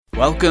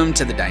Welcome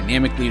to the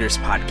Dynamic Leaders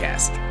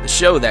Podcast, the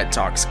show that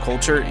talks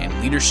culture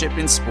and leadership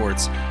in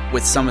sports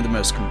with some of the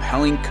most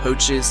compelling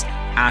coaches,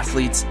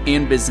 athletes,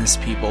 and business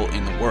people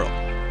in the world.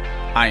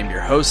 I am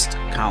your host,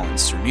 Colin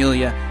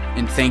Cernelia,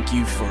 and thank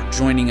you for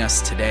joining us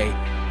today.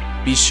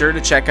 Be sure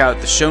to check out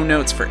the show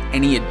notes for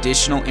any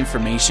additional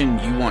information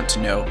you want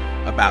to know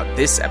about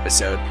this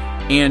episode,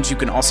 and you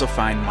can also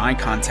find my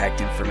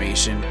contact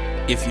information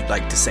if you'd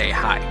like to say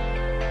hi.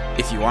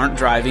 If you aren't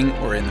driving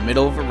or in the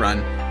middle of a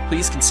run,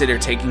 please consider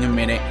taking a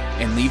minute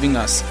and leaving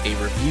us a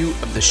review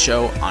of the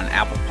show on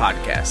Apple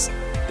Podcasts.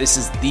 This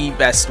is the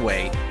best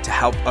way to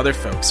help other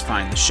folks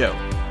find the show.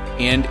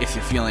 And if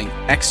you're feeling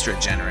extra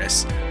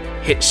generous,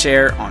 hit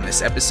share on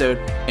this episode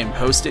and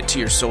post it to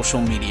your social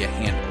media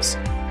handles.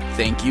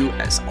 Thank you,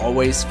 as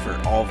always, for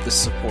all of the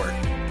support.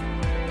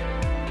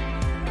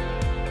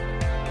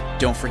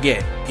 Don't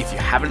forget, if you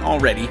haven't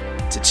already,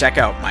 to check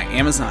out my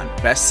Amazon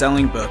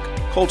best-selling book,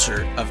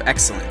 Culture of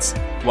Excellence: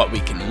 What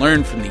We Can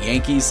Learn from the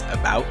Yankees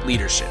About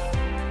Leadership.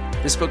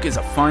 This book is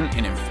a fun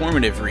and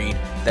informative read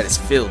that is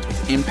filled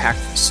with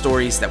impactful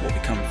stories that will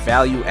become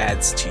value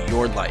adds to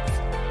your life.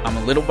 I'm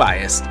a little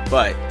biased,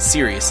 but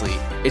seriously,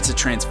 it's a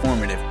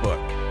transformative book.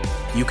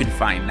 You can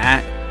find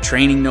that,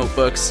 training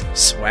notebooks,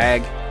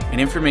 swag, and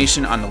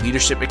information on the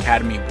Leadership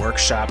Academy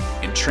workshop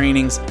and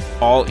trainings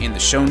all in the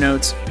show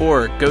notes,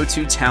 or go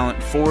to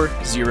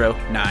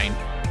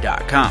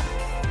talent409.com.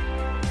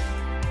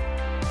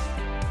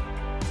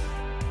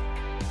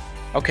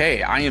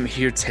 Okay, I am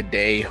here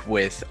today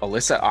with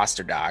Alyssa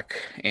Osterdock,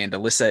 and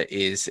Alyssa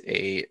is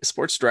a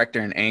sports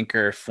director and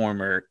anchor,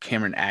 former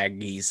Cameron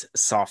Aggies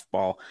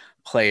softball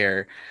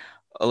player.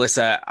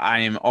 Alyssa,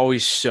 I am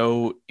always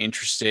so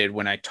interested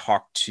when I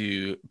talk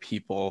to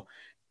people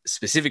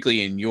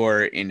specifically in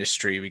your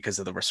industry because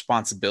of the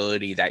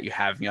responsibility that you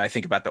have. I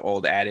think about the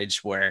old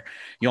adage where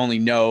you only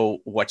know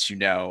what you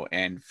know.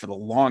 And for the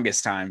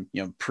longest time,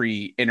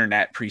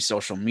 pre-internet,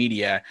 pre-social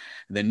media,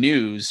 the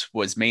news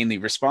was mainly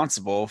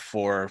responsible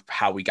for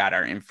how we got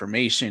our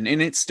information. And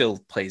it still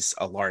plays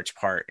a large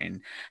part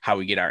in how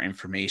we get our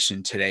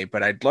information today.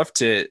 But I'd love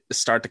to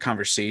start the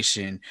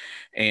conversation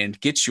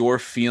and get your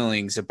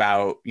feelings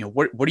about,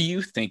 what do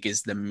you think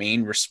is the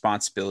main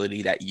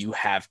responsibility that you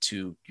have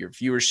to your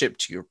viewership,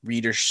 to your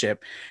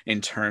readership, in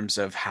terms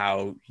of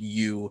how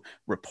you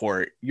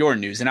report your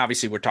news? And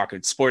obviously we're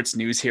talking sports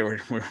news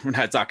here. We're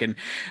not talking,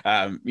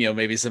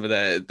 maybe some of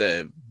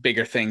the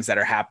bigger things that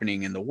are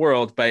happening in the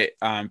world, but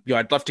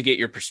I'd love to get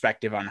your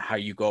perspective on how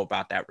you go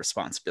about that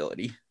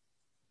responsibility.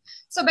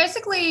 So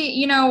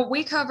basically,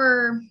 we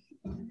cover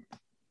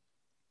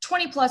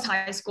 20 plus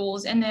high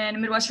schools, and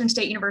then Midwestern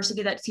State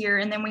University that's here.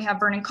 And then we have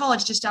Vernon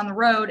College just down the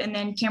road, and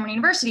then Cameron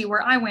University,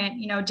 where I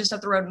went, just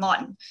up the road in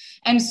Lawton.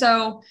 And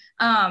so,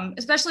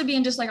 especially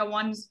being just like a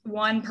one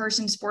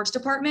person sports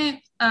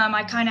department,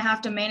 I kind of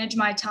have to manage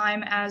my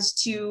time as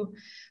to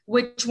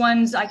which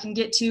ones I can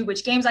get to,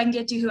 which games I can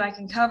get to, who I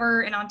can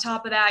cover. And on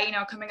top of that,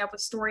 coming up with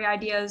story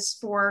ideas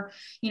for,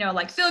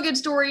 like feel good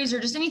stories or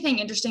just anything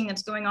interesting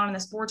that's going on in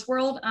the sports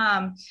world.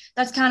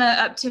 That's kind of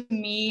up to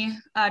me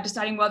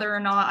deciding whether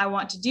or not I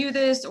want to do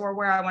this or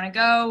where I want to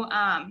go.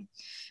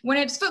 When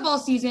it's football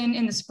season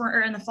in the spring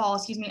or in the fall,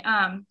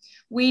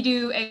 we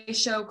do a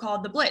show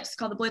called The Blitz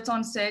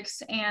on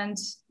 6. And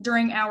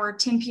during our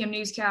 10 p.m.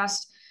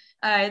 newscast,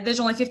 there's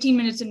only 15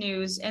 minutes of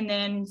news. And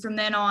then from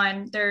then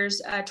on,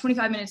 there's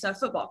 25 minutes of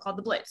football called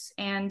The Blitz.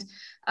 And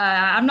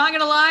I'm not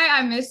going to lie,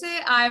 I miss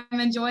it. I'm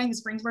enjoying the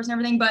spring sports and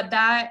everything, but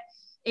that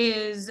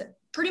is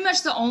pretty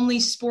much the only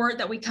sport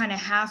that we kind of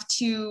have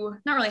to,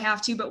 not really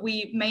have to, but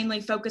we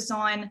mainly focus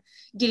on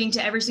getting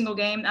to every single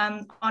game.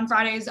 On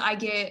Fridays, I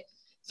get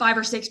 5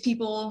 or 6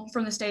 people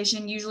from the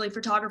station, usually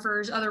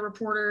photographers, other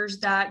reporters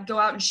that go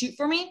out and shoot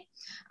for me.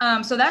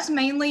 So that's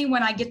mainly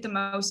when I get the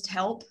most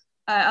help.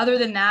 Other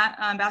than that,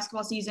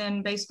 basketball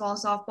season, baseball,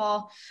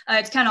 softball,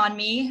 it's kind of on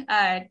me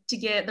to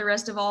get the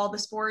rest of all the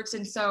sports.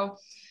 And so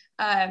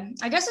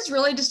I guess it's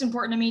really just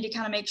important to me to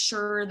kind of make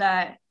sure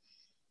that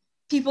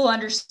people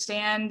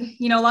understand,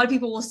 a lot of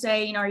people will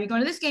say, are you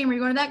going to this game? Are you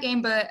going to that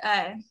game? But,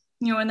 and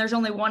there's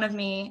only one of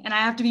me, and I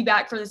have to be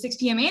back for the 6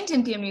 p.m. and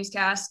 10 p.m.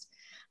 newscast.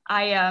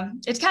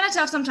 It's kind of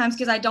tough sometimes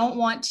because I don't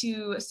want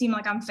to seem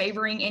like I'm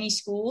favoring any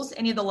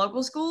of the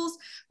local schools.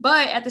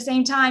 But at the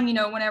same time,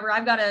 whenever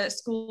I've got a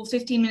school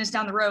 15 minutes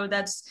down the road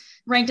that's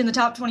ranked in the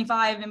top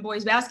 25 in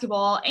boys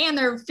basketball, and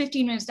they're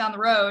 15 minutes down the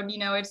road,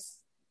 they're going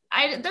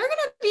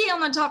to be on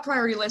the top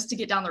priority list to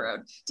get down the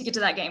road to get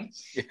to that game.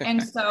 Yeah.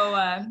 And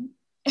so,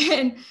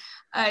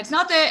 it's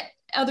not that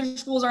other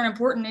schools aren't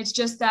important. It's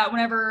just that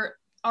whenever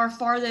our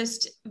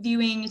farthest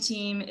viewing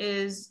team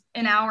is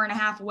an hour and a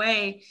half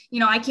away,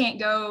 I can't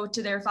go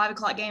to their 5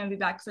 o'clock game and be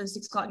back for the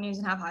 6 o'clock news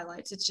and have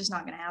highlights. It's just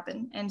not going to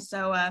happen. And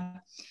so,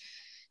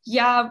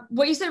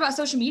 what you said about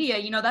social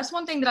media, that's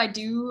one thing that I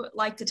do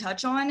like to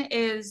touch on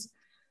is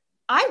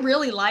I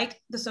really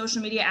like the social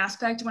media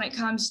aspect when it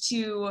comes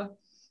to,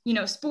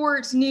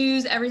 sports,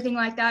 news, everything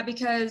like that,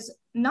 because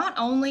not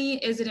only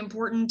is it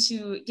important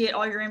to get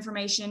all your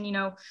information,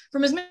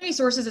 from as many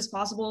sources as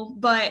possible,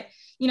 but,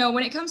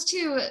 when it comes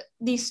to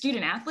these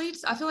student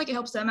athletes, I feel like it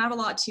helps them out a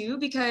lot too,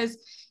 because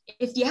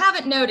if you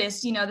haven't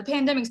noticed, the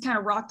pandemic's kind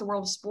of rocked the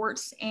world of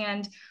sports.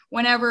 And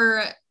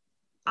whenever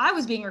I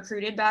was being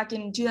recruited back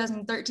in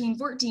 2013,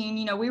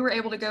 14, we were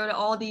able to go to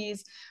all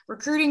these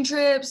recruiting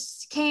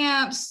trips,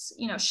 camps,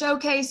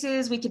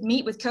 showcases. We could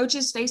meet with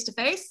coaches face to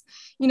face.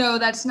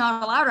 That's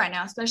not allowed right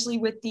now, especially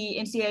with the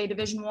NCAA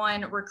Division I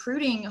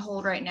recruiting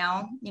hold right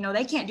now.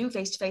 They can't do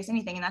face to face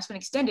anything, and that's been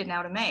extended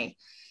now to May.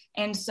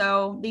 And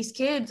so these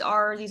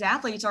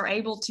athletes are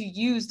able to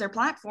use their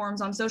platforms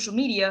on social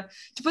media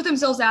to put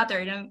themselves out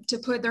there, to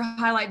put their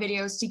highlight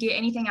videos, to get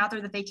anything out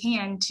there that they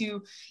can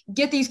to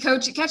get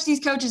catch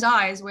these coaches'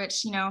 eyes,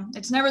 which,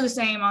 it's never the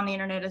same on the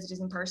internet as it is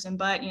in person,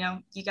 but,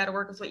 you got to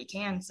work with what you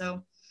can.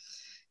 So,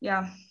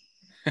 yeah.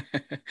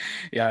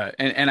 Yeah.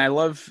 And I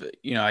love,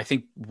 I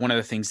think one of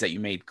the things that you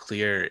made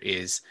clear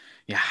is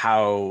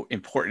how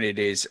important it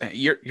is.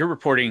 You're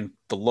reporting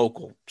the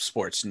local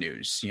sports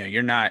news.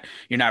 You're not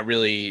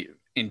really,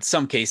 in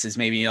some cases,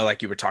 maybe,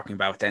 like you were talking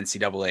about with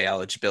NCAA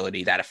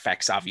eligibility, that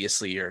affects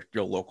obviously your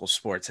local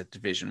sports at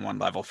Division I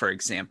level, for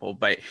example.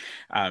 But,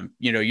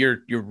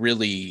 you're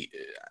really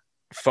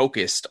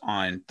focused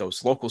on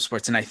those local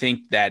sports. And I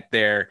think that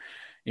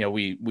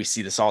we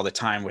see this all the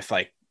time with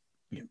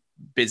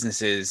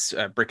businesses,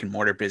 brick and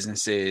mortar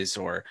businesses,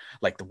 or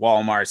like the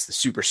Walmarts, the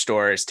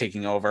superstores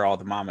taking over all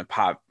the mom and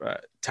pop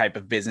type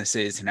of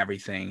businesses and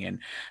everything. And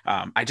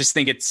I just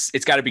think it's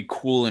got to be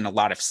cool in a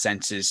lot of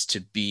senses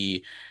to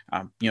be,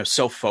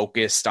 so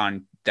focused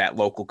on that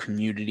local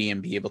community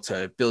and be able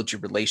to build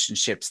your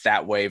relationships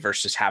that way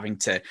versus having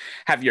to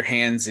have your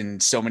hands in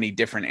so many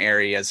different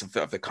areas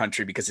of the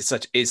country, because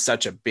it's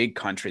such a big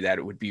country that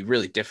it would be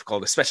really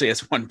difficult, especially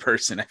as one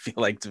person, I feel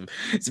like, to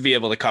be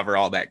able to cover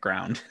all that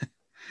ground.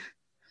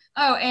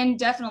 Oh, and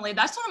definitely.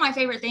 That's one of my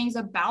favorite things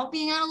about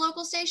being at a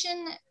local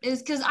station,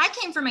 is because I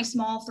came from a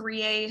small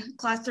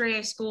class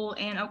 3A school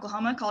in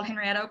Oklahoma called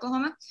Henrietta,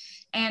 Oklahoma.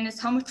 And it's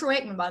home of Troy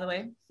Aikman, by the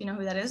way, if you know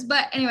who that is.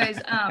 But anyways,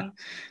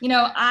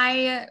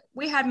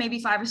 we had maybe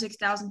 5,000 or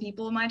 6,000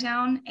 people in my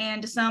town.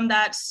 And to some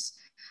that's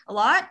a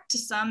lot, to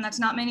some that's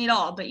not many at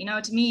all. But,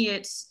 to me,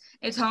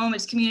 it's home,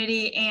 it's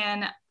community.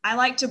 And I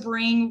like to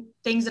bring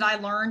things that I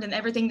learned and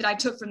everything that I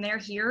took from there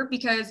here,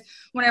 because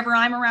whenever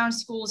I'm around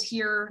schools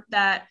here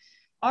that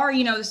are,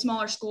 the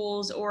smaller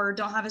schools or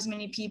don't have as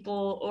many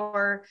people,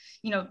 or,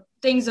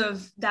 things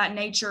of that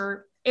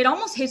nature, it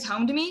almost hits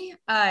home to me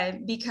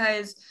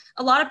because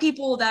a lot of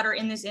people that are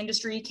in this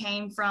industry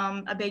came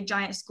from a big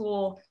giant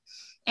school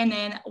and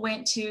then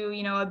went to,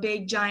 a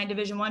big giant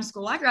Division I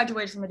school. I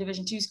graduated from a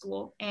Division II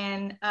school,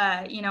 and,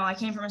 I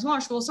came from a smaller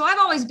school. So I've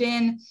always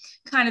been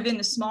kind of in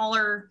the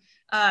smaller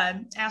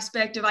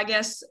aspect of, I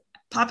guess,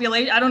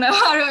 population. I don't know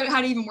how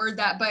to even word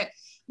that, but,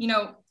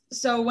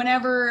 so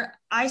whenever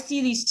I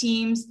see these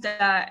teams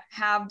that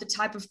have the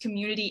type of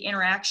community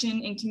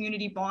interaction and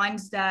community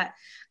bonds that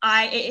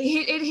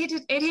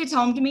it hits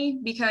home to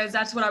me, because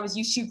that's what I was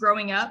used to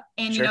growing up.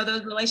 And, Sure.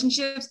 Those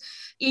relationships,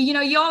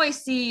 you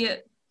always see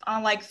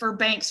like for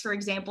banks, for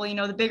example,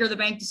 the bigger the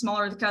bank, the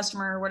smaller the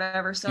customer or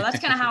whatever. So that's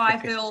kind of how I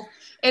feel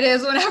it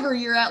is whenever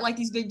you're at like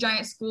these big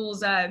giant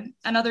schools. A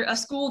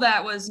school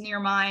that was near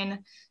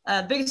mine,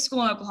 biggest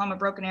school in Oklahoma,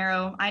 Broken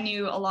Arrow. I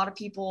knew a lot of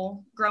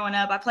people growing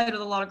up. I played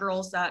with a lot of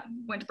girls that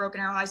went to Broken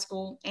Arrow High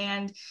School,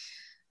 and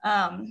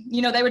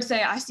they would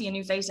say, I see a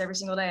new face every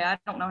single day. I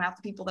don't know half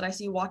the people that I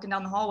see walking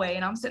down the hallway.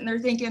 And I'm sitting there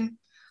thinking,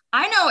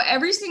 I know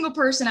every single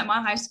person at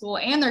my high school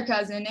and their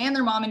cousin and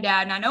their mom and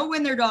dad. And I know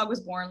when their dog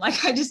was born.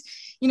 Like, I just,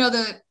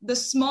 the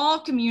small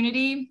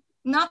community,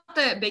 not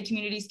that big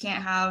communities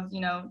can't have,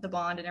 the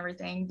bond and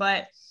everything,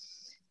 but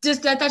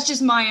just that's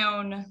just my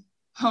own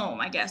home,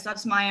 I guess.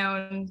 That's my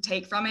own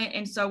take from it.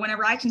 And so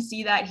whenever I can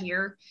see that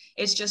here,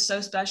 it's just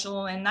so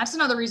special. And that's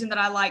another reason that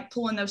I like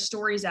pulling those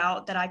stories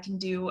out that I can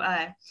do.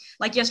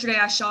 Like yesterday,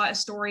 I shot a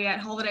story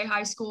at Holiday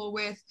High School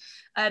with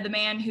the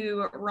man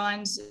who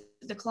runs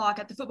the clock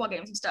at the football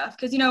games and stuff.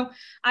 Cause,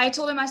 I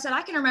told him, I said,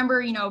 I can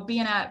remember,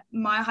 being at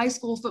my high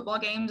school football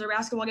games or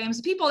basketball games,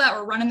 the people that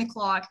were running the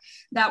clock,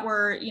 that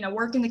were,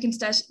 working the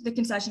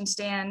concession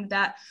stand,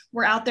 that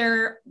were out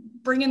there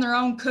bringing their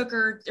own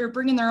cooker or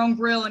bringing their own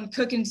grill and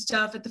cooking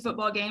stuff at the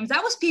football games.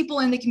 That was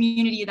people in the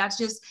community. That's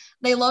just,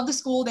 they love the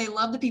school. They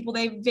love the people.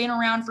 They've been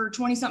around for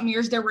 20 something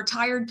years. They're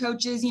retired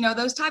coaches,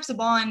 those types of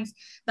bonds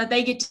that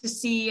they get to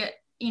see,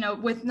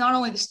 with not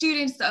only the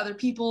students, the other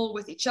people,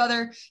 with each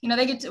other.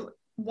 They get to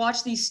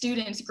watch these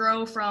students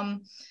grow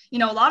from, a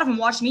lot of them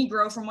watched me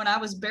grow from when I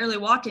was barely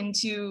walking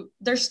to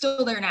they're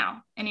still there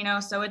now.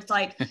 And, so it's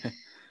like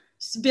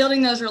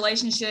building those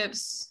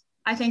relationships.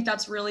 I think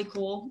that's really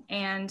cool.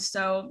 And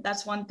so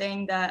that's one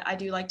thing that I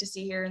do like to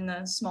see here in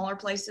the smaller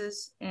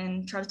places,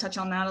 and try to touch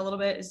on that a little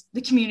bit, is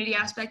the community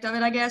aspect of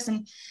it, I guess.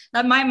 And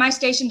that my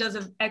station does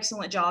an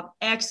excellent job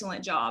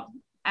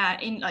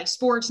in like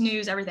sports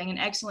news, everything, an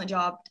excellent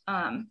job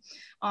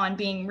on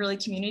being really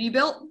community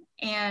built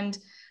and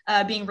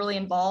being really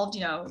involved,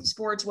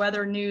 sports,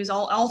 weather, news,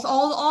 all of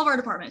our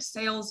departments,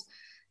 sales,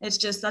 it's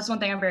just, that's one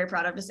thing I'm very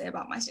proud of to say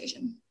about my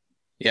station.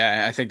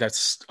 Yeah, I think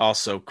that's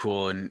also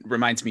cool and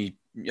reminds me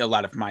a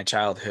lot of my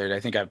childhood. I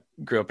think I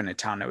grew up in a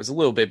town that was a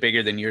little bit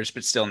bigger than yours,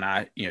 but still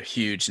not,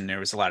 huge. And there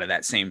was a lot of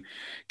that same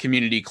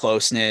community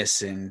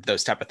closeness and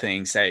those type of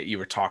things that you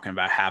were talking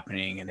about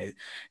happening. And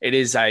it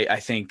is, I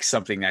think,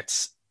 something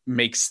that's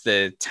makes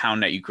the town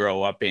that you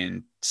grow up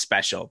in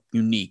special,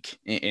 unique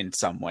in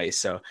some way.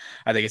 So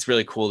I think it's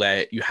really cool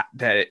that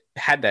that it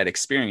had that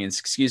experience.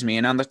 Excuse me.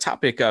 And on the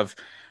topic of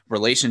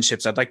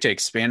relationships, I'd like to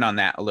expand on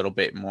that a little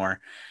bit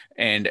more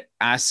and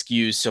ask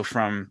you, so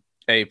from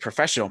a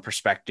professional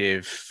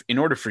perspective, in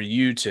order for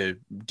you to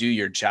do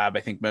your job, I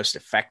think most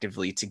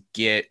effectively to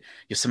get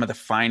some of the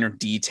finer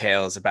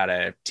details about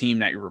a team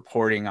that you're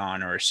reporting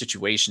on or a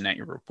situation that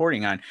you're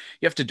reporting on,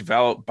 you have to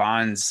develop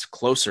bonds,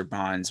 closer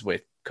bonds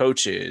with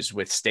coaches,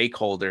 with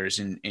stakeholders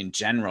in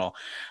general.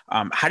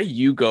 How do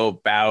you go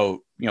about,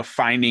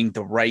 finding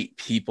the right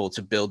people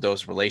to build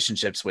those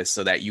relationships with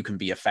so that you can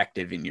be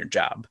effective in your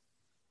job?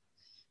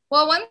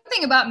 Well, one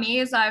thing about me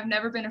is I've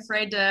never been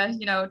afraid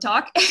to,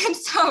 talk. And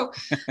so,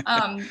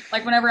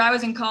 like whenever I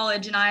was in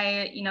college and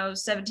I,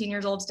 17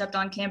 years old, stepped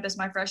on campus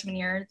my freshman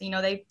year,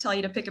 they tell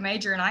you to pick a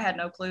major and I had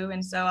no clue.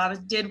 And so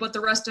did what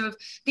the rest of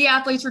the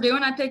athletes were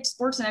doing. I picked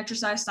sports and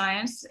exercise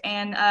science,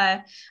 and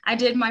I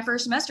did my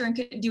first semester and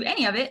couldn't do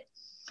any of it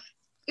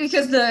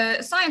because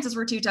the sciences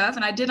were too tough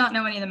and I did not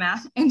know any of the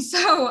math. And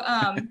so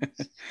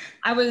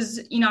I was,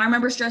 I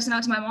remember stressing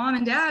out to my mom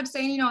and dad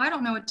saying, I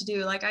don't know what to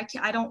do. Like, I'm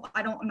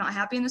not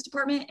happy in this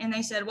department. And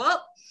they said,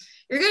 well,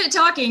 you're good at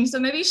talking, so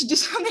maybe you should do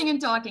something in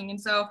talking. And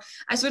so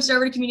I switched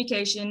over to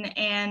communication,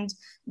 and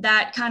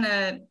that kind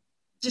of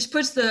just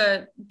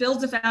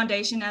builds the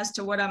foundation as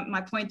to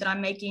my point that I'm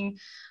making.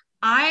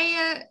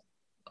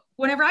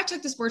 Whenever I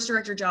took the sports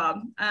director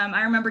job,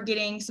 I remember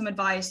getting some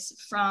advice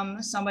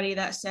from somebody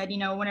that said,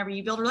 whenever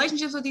you build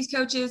relationships with these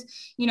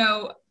coaches,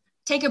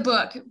 take a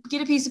book,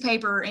 get a piece of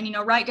paper, and,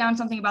 write down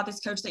something about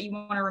this coach that you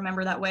want to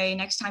remember. That way,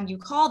 next time you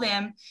call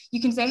them,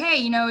 you can say,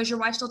 hey, is your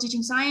wife still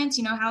teaching science?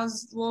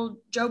 How's little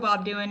Joe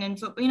Bob doing in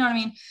football? You know what I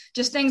mean?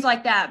 Just things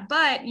like that.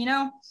 But,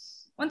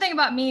 one thing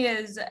about me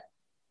is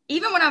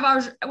even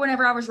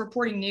whenever I was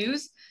reporting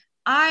news,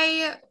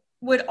 I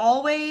would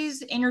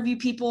always interview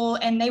people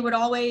and they would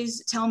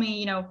always tell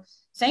me,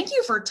 thank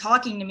you for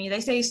talking to me.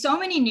 They say so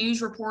many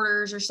news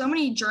reporters or so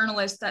many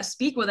journalists that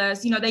speak with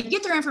us, they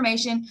get their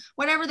information,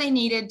 whatever they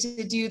needed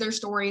to do their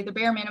story, the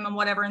bare minimum,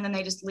 whatever, and then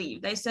they just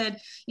leave. They said,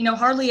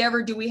 hardly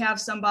ever do we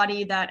have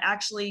somebody that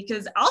actually,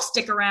 because I'll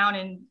stick around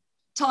and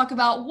talk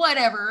about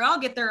whatever. I'll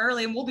get there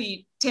early and we'll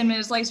be 10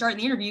 minutes late starting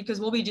the interview because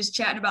we'll be just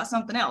chatting about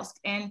something else.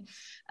 And,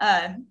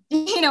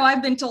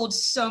 I've been told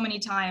so many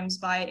times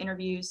by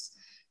interviews,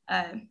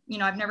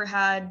 I've never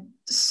had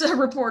a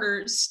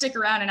reporter stick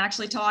around and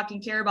actually talk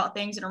and care about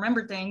things and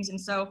remember things.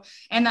 And so,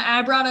 and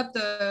I brought up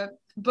the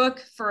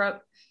book for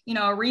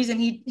a reason.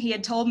 He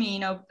had told me,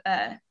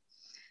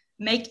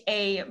 make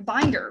a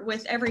binder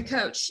with every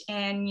coach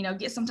and,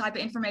 get some type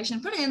of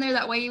information, put it in there.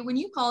 That way, when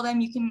you call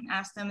them, you can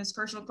ask them this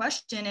personal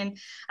question. And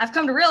I've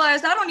come to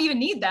realize I don't even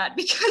need that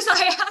because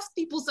I ask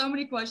people so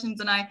many questions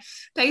and I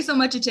pay so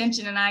much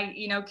attention and I,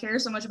 care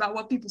so much about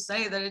what people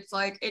say that it's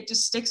like, it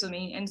just sticks with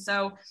me. And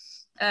so,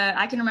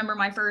 I can remember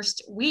my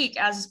first week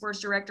as a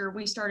sports director,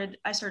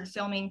 I started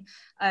filming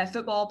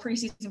football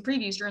preseason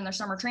previews during their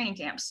summer training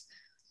camps.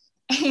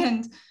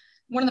 And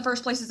one of the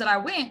first places that I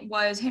went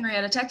was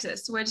Henrietta,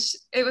 Texas, which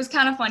it was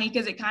kind of funny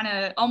because it kind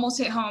of almost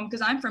hit home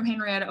because I'm from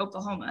Henrietta,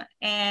 Oklahoma,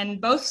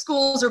 and both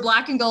schools are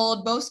black and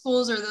gold. Both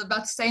schools are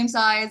about the same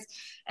size.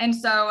 And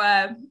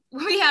so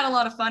we had a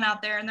lot of fun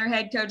out there, and their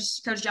head coach,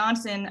 Coach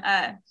Johnson,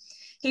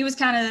 he was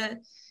kind of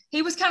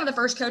the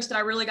first coach that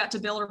I really got to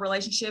build a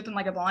relationship and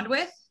like a bond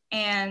with.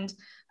 And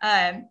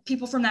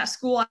people from that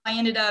school, I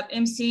ended up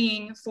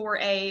emceeing for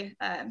a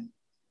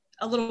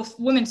little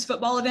women's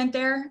football event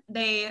there.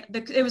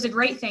 It was a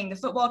great thing. The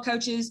football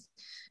coaches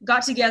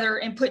got together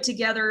and put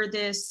together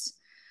this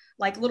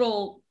like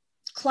little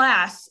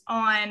class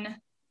on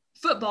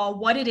football,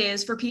 what it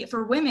is for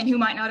women who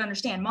might not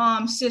understand,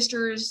 moms,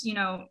 sisters,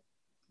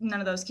 none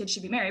of those kids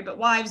should be married, but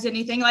wives,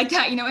 anything like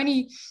that,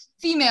 any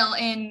female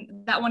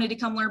that wanted to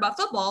come learn about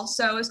football.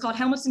 So it's called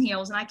Helmets and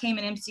Heels. And I came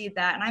and emceed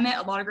that. And I met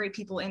a lot of great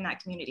people in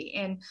that community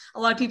and a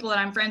lot of people that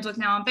I'm friends with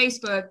now on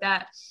Facebook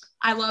that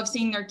I love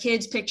seeing their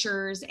kids'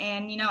 pictures.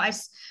 And,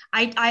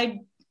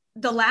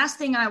 the last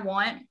thing I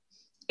want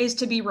is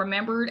to be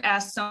remembered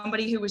as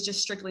somebody who was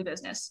just strictly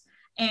business.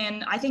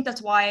 And I think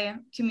that's why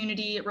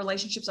community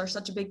relationships are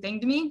such a big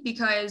thing to me,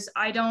 because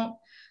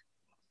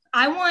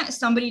I want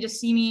somebody to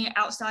see me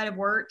outside of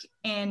work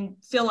and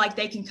feel like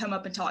they can come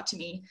up and talk to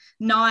me.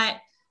 I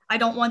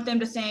don't want them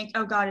to think,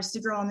 oh God, it's the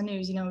girl on the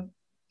news,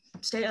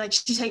 stay like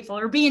she's hateful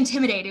or be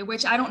intimidated,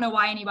 which I don't know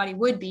why anybody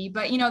would be,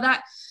 but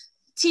that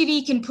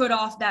TV can put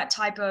off that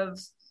type of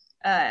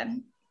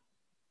vibe,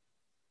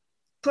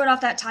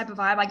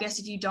 I guess,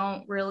 if you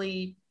don't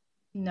really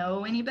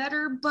know any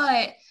better.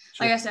 But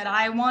sure. Like I said,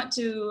 I want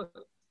to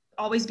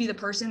always be the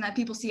person that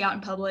people see out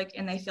in public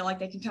and they feel like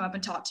they can come up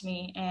and talk to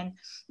me, and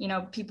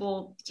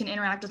people can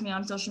interact with me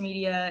on social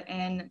media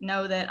and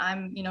know that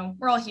I'm,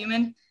 we're all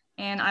human,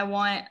 and I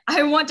want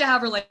to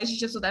have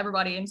relationships with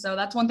everybody. And so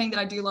that's one thing that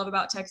I do love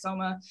about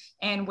Texoma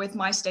and with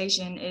my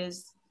station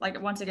is,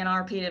 like, once again, I'll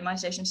repeat it, my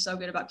station's so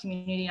good about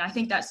community. And I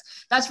think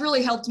that's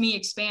really helped me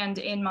expand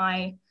in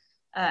my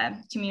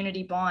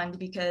community bond,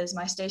 because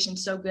my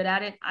station's so good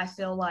at it. I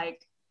feel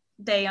like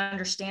they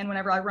understand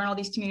whenever I run all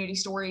these community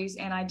stories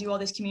and I do all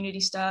this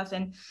community stuff.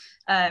 And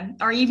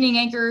our evening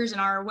anchors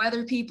and our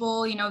weather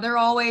people, they're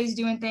always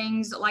doing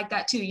things like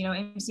that too,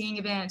 emceeing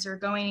events or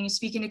going and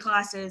speaking to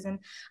classes. And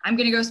I'm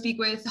going to go speak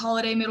with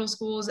Holiday Middle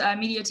School's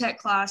media tech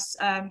class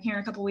here in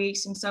a couple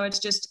weeks. And so it's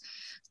just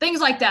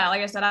things like that.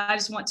 Like I said, I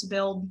just want to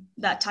build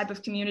that type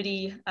of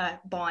community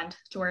bond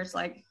to where it's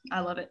like,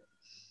 I love it.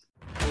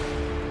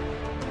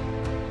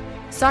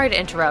 Sorry to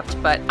interrupt,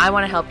 but I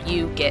want to help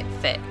you get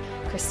fit.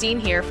 Christine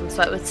here from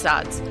Sweat with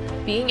Stods.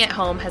 Being at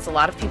home has a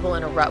lot of people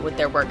in a rut with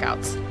their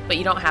workouts, but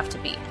you don't have to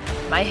be.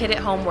 My HIIT at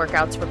Home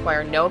workouts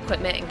require no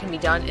equipment and can be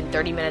done in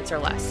 30 minutes or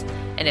less.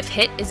 And if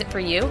HIIT isn't for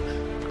you,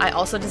 I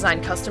also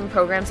design custom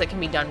programs that can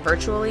be done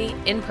virtually,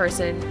 in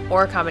person,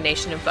 or a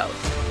combination of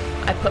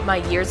both. I put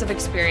my years of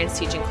experience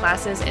teaching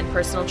classes and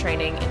personal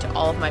training into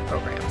all of my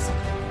programs.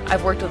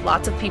 I've worked with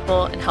lots of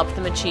people and helped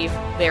them achieve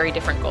very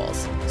different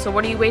goals. So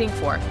what are you waiting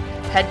for?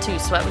 Head to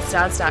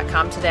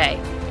sweatwithstods.com today.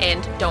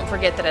 And don't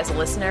forget that as a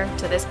listener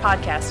to this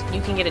podcast,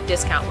 you can get a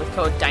discount with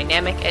code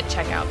DYNAMIC at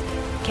checkout.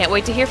 Can't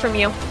wait to hear from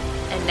you.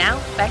 And now,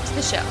 back to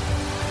the show.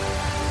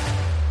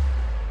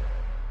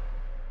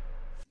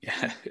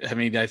 Yeah, I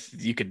mean,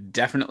 you could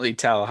definitely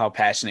tell how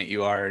passionate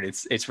you are. And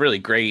it's really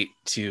great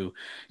to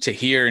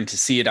hear and to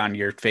see it on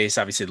your face.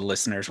 Obviously, the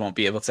listeners won't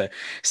be able to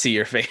see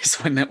your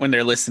face when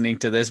they're listening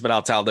to this, but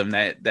I'll tell them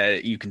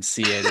that you can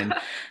see it. And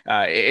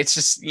it's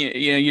just,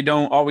 you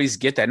don't always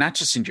get that, not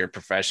just in your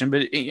profession,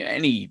 but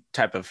any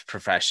type of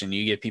profession.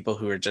 You get people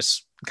who are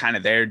just kind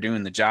of there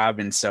doing the job.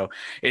 And so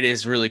it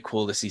is really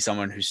cool to see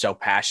someone who's so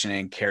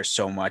passionate and cares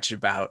so much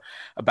about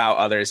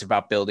others,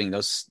 about building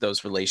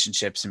those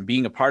relationships and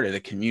being a part of the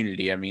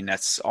community. I mean,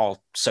 that's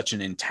all such an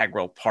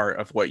integral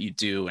part of what you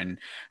do. And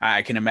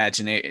I can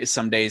imagine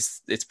some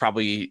days it's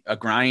probably a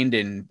grind,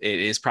 and it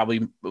is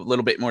probably a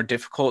little bit more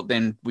difficult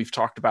than we've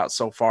talked about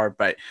so far,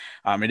 but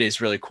it is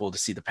really cool to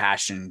see the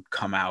passion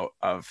come out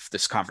of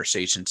this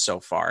conversation so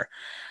far.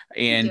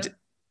 And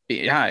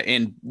yeah,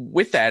 and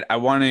with that, I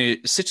want to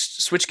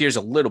switch gears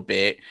a little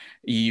bit.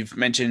 You've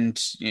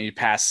mentioned your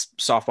past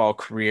softball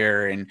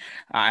career, and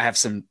I have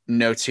some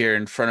notes here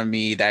in front of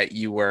me that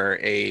you were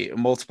a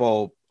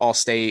multiple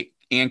all-state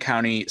and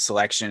county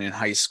selection in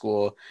high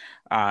school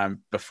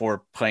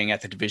before playing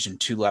at the Division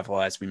II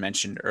level, as we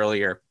mentioned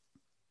earlier.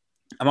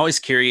 I'm always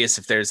curious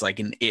if there's like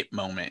an it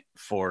moment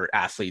for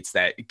athletes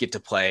that get to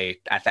play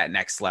at that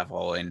next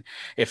level. And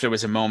if there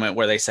was a moment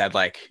where they said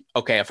like,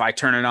 okay, if I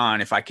turn it on,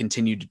 if I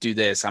continue to do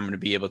this, I'm going to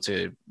be able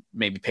to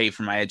maybe pay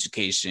for my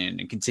education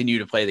and continue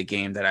to play the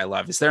game that I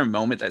love. Is there a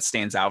moment that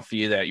stands out for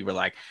you that you were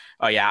like,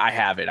 oh yeah, I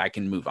have it, I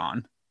can move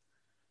on?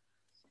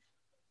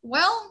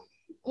 Well,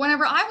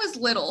 whenever I was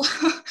little,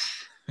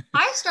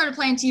 I started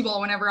playing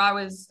t-ball whenever I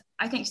was,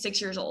 I think, 6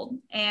 years old.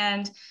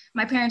 And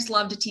my parents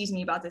loved to tease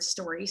me about this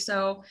story.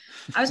 So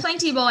I was playing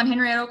t-ball in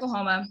Henrietta,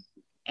 Oklahoma.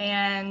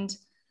 And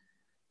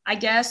I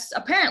guess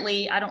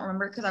apparently, I don't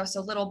remember because I was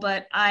so little,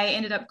 but I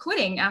ended up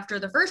quitting after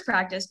the first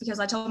practice because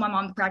I told my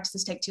mom the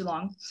practices take too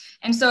long.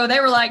 And so they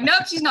were like,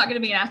 nope, she's not going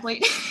to be an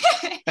athlete.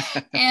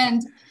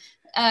 And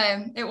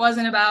it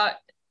wasn't about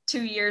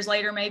 2 years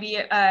later, maybe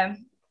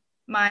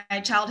my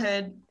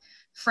childhood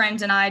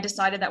friends and I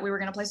decided that we were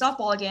going to play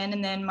softball again.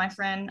 And then my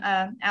friend,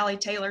 Allie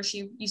Taylor,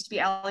 she used to be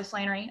Allie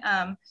Flannery.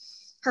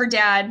 Her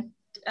dad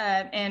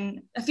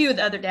and a few of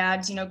the other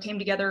dads, came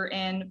together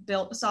and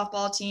built a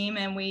softball team.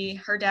 And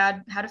her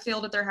dad had a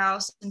field at their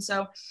house. And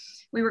so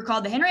we were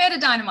called the Henrietta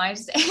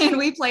Dynamites, and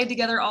we played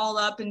together all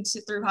up and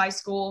through high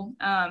school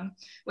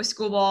with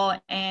school ball,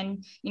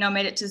 and,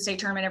 made it to the state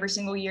tournament every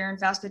single year in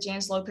fast pitch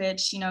and slow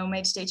pitch,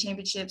 made state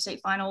championships,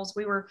 state finals.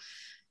 We were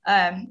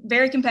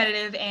very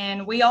competitive,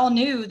 and we all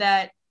knew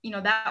that,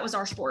 that was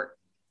our sport.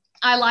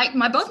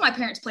 Both my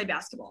parents played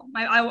basketball.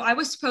 I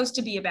was supposed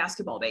to be a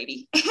basketball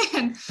baby.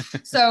 And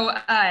so,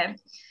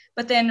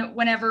 but then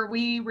whenever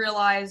we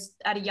realized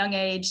at a young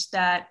age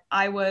that if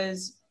I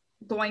was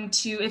going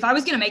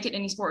to make it in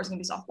any sport, it was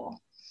going to be softball.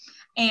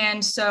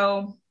 And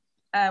so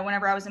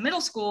whenever I was in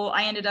middle school,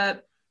 I ended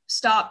up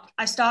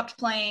I stopped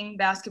playing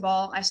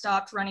basketball. I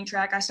stopped running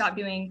track. I stopped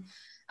doing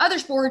other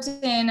sports,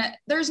 and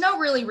there's no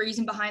really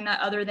reason behind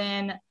that other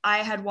than I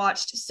had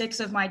watched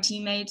 6 of my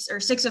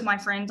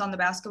friends on the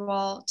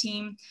basketball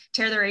team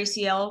tear their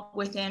ACL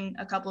within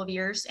a couple of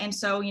years. And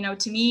so,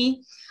 to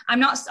me, I'm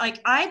not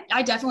like,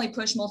 I definitely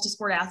push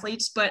multi-sport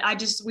athletes, but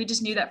we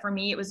just knew that for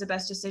me, it was the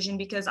best decision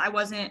because I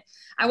wasn't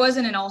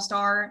an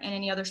all-star in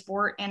any other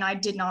sport. And I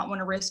did not want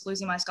to risk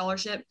losing my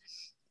scholarship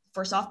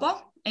for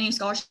softball, any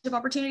scholarship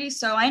opportunities.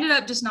 So I ended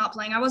up just not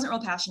playing. I wasn't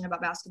real passionate about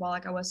basketball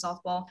like I was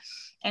softball.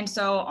 And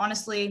so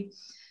honestly,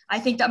 I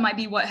think that might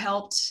be what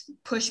helped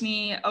push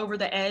me over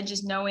the edge,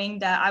 is knowing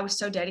that I was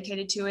so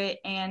dedicated to it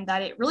and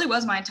that it really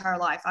was my entire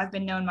life. I've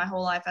been known my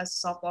whole life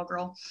as a softball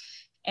girl.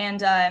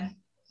 And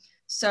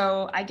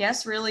so I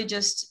guess really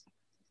just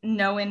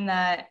knowing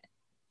that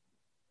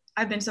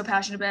I've been so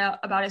passionate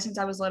about it since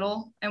I was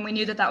little, and we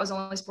knew that that was the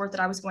only sport that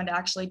I was going to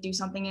actually do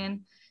something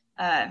in.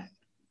 Yeah,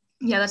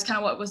 that's kind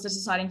of what was the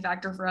deciding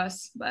factor for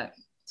us. But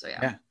so,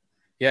 yeah.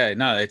 Yeah,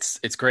 no,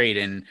 it's great.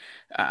 And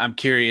I'm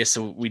curious.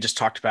 So we just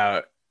talked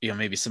about,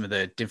 maybe some of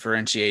the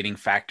differentiating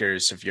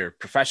factors of your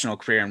professional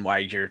career and why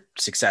you're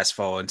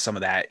successful. And some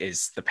of that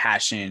is the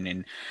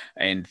passion.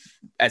 And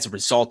as a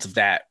result of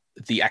that,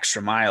 the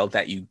extra mile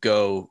that you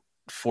go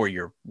for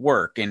your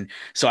work. And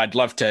so I'd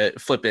love to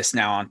flip this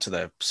now onto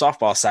the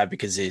softball side,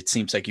 because it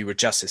seems like you were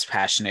just as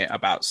passionate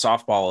about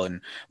softball and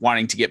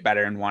wanting to get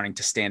better and wanting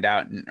to stand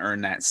out and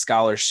earn that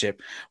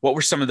scholarship. What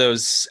were some of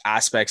those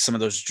aspects, some of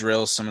those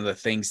drills, some of the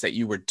things that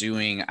you were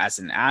doing as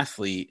an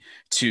athlete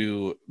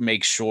to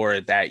make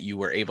sure that you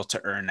were able to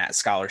earn that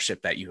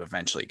scholarship that you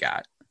eventually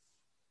got?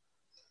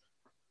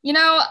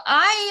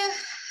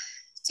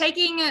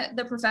 Taking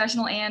the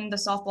professional and the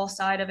softball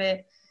side of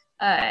it,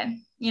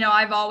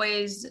 I've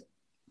always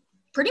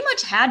pretty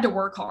much had to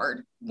work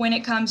hard when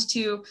it comes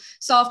to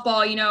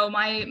softball.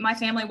 My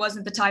family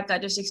wasn't the type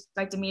that just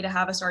expected me to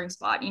have a starting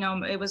spot.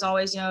 It was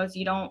always,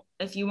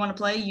 if you want to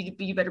play,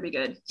 you better be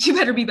good. You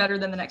better be better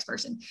than the next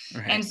person.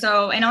 Right.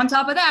 And on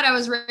top of that, I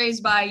was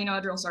raised by,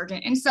 a drill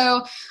sergeant. And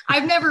so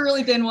I've never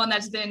really been one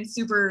that's been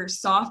super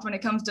soft when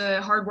it comes to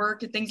hard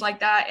work and things like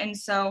that. And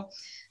so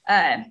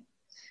I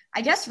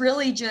guess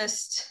really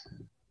just,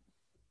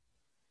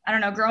 I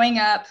don't know, growing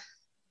up.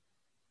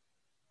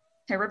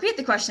 Okay, repeat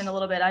the question a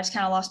little bit. I just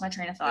kind of lost my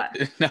train of thought.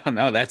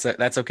 No,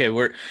 that's okay.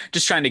 We're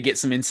just trying to get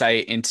some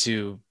insight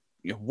into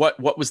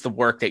what was the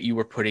work that you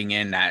were putting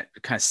in that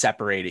kind of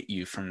separated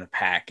you from the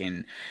pack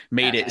and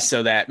made it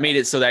so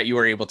that you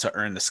were able to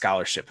earn the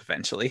scholarship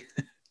eventually.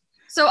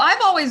 So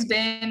I've always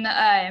been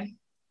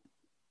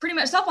pretty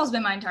much, softball's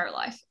been my entire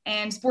life,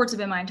 and sports have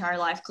been my entire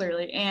life,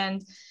 clearly.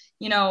 And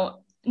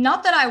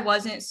not that I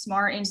wasn't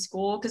smart in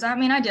school, because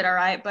I did all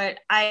right, but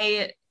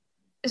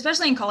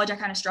especially in college, I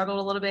kind of struggled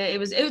a little bit.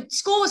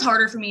 School was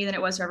harder for me than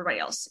it was for everybody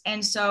else.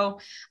 And so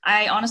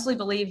I honestly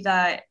believe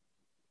that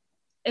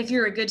if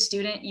you're a good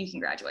student, you can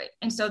graduate.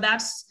 And so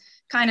that's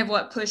kind of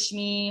what pushed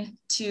me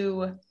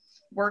to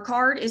work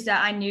hard, is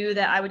that I knew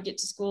that I would get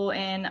to school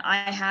and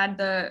I had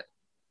the,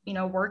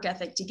 work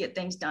ethic to get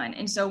things done.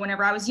 And so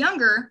whenever I was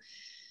younger,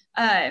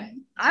 I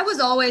was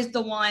always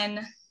the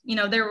one,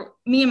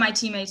 me and my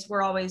teammates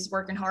were always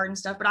working hard and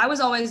stuff, but I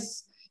was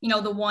always,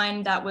 the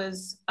one that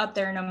was up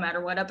there no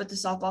matter what, up at the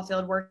softball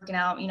field working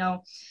out,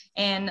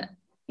 and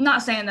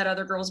not saying that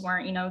other girls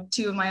weren't.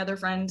 Two of my other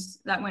friends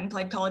that went and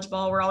played college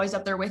ball were always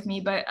up there with me,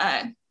 but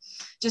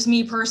just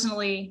me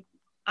personally,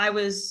 I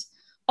was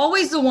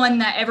always the one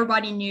that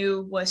everybody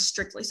knew was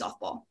strictly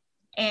softball.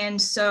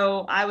 And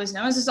so I was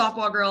known as a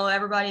softball girl.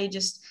 Everybody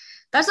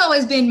that's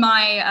always been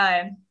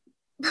my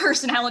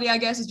personality, I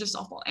guess, is just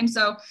softball. And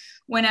so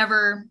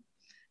whenever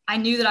I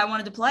knew that I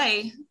wanted to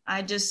play,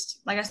 I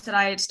just, like I said,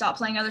 I stopped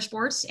playing other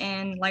sports.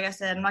 And like I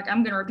said, I'm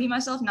going to repeat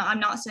myself. Now, I'm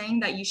not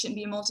saying that you shouldn't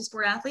be a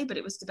multi-sport athlete, but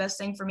it was the best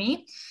thing for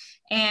me.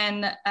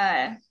 And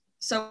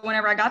so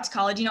whenever I got to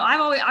college,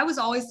 I was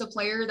always the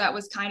player that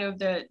was kind of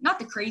not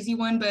the crazy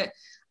one, but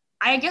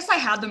I guess I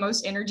had the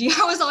most energy.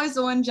 I was always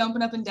the one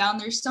jumping up and down.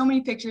 There's so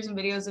many pictures and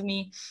videos of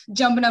me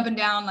jumping up and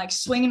down, like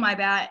swinging my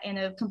bat in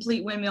a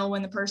complete windmill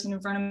when the person in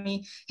front of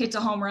me hits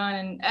a home run.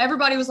 And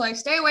everybody was like,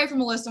 stay away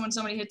from Alyssa when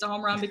somebody hits a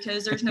home run,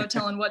 because there's no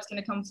telling what's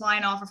going to come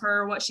flying off of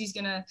her, what she's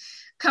going to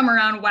come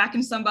around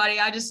whacking somebody.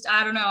 I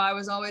don't know. I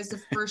was always the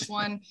first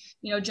one,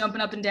 jumping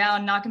up and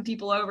down, knocking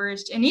people over.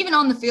 And even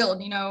on the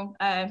field,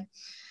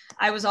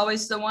 I was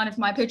always the one, if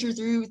my pitcher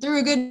threw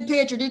a good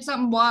pitch or did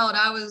something wild,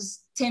 I was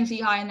 10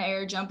 feet high in the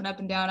air, jumping up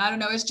and down. I don't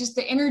know. It's just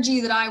the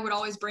energy that I would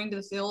always bring to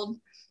the field.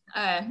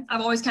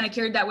 I've always kind of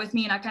carried that with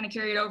me, and I kind of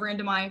carry it over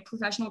into my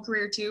professional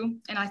career too.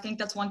 And I think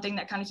that's one thing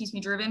that kind of keeps me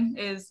driven,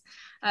 is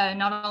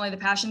not only the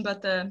passion,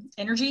 but the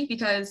energy,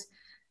 because,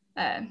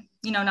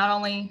 not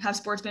only have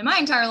sports been my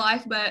entire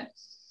life, but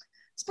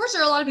sports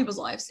are a lot of people's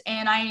lives.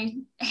 And I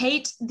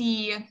hate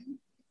the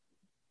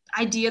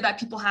idea that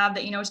people have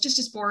that, it's just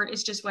a sport,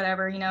 it's just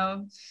whatever,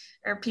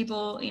 or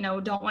people,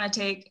 don't want to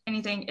take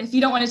anything, if you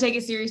don't want to take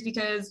it serious,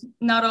 because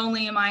not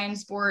only am I in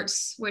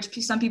sports, which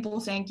some people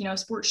think,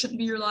 sports shouldn't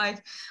be your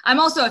life, I'm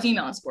also a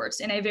female in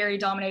sports in a very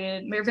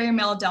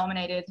male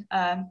dominated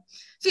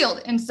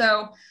field. And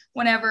so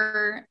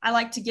whenever I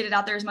like to get it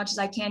out there as much as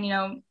I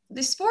can,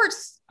 the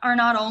sports are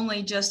not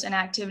only just an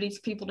activity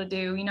for people to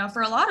do,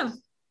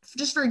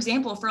 for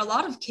example, for a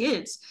lot of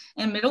kids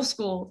in middle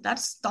school,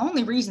 that's the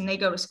only reason they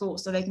go to school,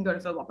 so they can go to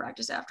football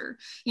practice after.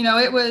 I'm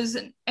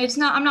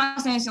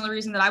not saying it's the only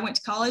reason that I went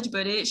to college,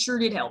 but it sure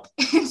did help.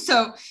 And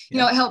so,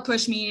 it helped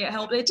push me,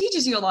 it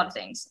teaches you a lot of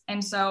things.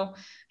 And so,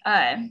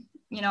 I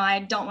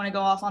don't want to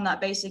go off on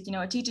that basic,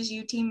 it teaches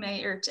you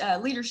teammate or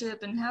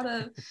leadership and how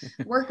to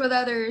work with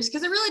others,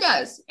 because it really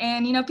does.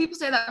 And, people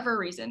say that for a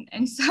reason.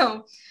 And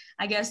so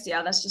I guess,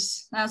 yeah,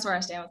 that's where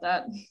I stand with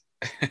that.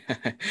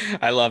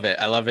 I love it.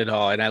 I love it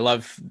all. And I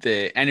love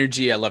the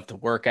energy. I love the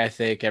work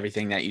ethic,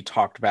 everything that you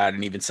talked about,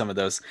 and even some of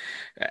those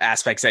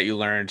aspects that you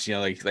learned,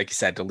 like you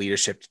said, the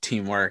leadership,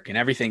 teamwork, and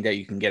everything that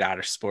you can get out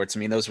of sports. I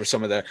mean, those were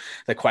some of the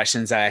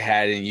questions that I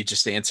had, and you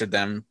just answered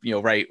them,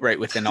 right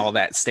within all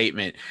that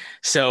statement.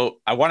 So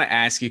I want to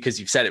ask you, because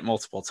you've said it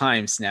multiple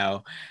times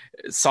now,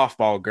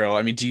 softball girl.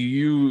 I mean, do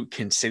you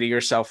consider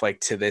yourself, like,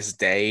 to this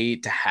day,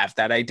 to have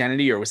that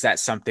identity, or was that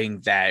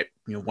something that,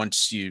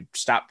 once you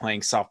stopped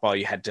playing softball,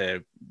 you had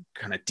to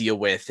kind of deal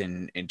with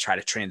and try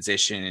to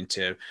transition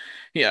into,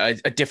 a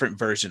different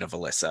version of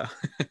Alyssa?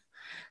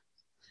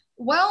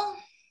 Well,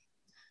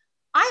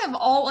 I have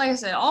like I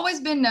said, always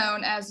been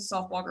known as a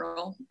softball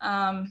girl.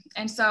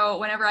 And so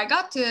whenever I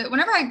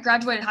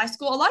graduated high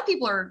school, a lot of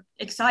people are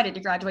excited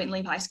to graduate and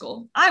leave high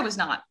school. I was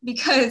not,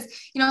 because,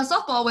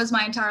 softball was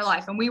my entire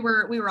life, and we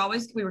were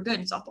good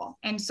in softball.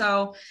 And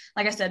so,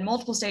 like I said,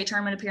 multiple state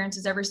tournament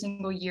appearances every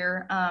single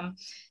year.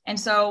 And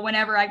so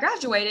whenever I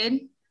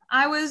graduated,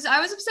 I was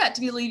upset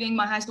to be leaving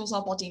my high school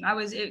softball team.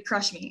 It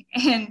crushed me.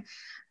 And,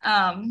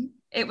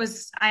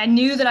 I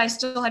knew that I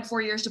still had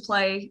 4 years to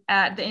play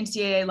at the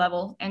NCAA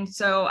level. And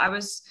so I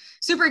was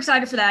super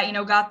excited for that,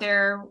 got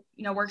there,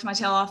 worked my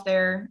tail off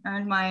there,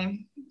 earned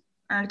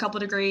a couple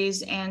of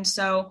degrees. And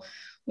so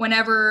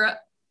whenever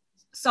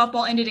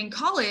softball ended in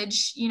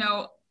college,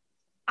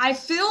 I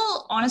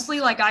feel honestly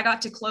like I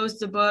got to close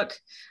the book,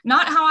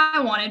 not how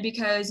I wanted,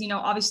 because,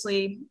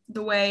 obviously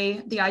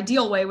the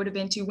ideal way would have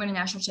been to win a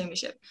national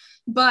championship.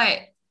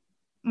 But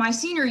my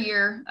senior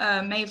year,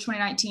 May of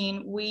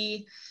 2019,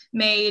 we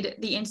made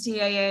the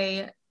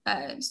NCAA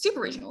Super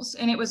Regionals,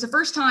 and it was the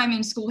first time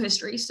in school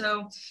history.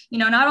 So,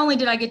 not only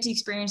did I get to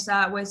experience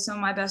that with some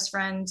of my best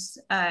friends,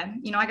 I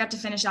got to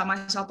finish out my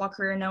softball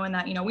career knowing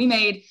that, we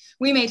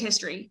made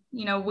history.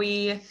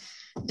 We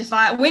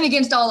win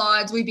against all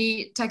odds. We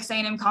beat Texas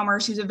A&M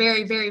Commerce, who's a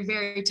very, very,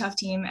 very tough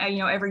team,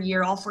 every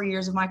year, all 4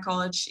 years of my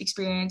college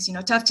experience,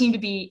 tough team to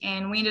beat.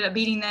 And we ended up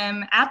beating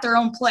them at their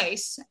own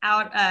place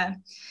out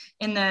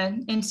in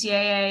the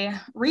NCAA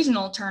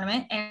regional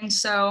tournament. And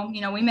so,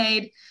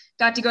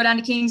 got to go down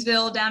to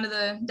Kingsville, down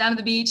to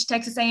the beach,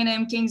 Texas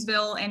A&M,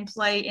 Kingsville, and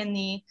play in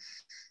the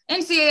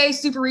NCAA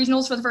Super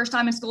Regionals for the first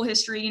time in school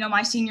history,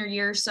 my senior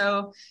year.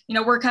 So,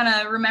 we're kind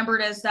of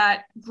remembered as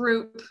that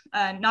group,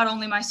 not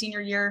only my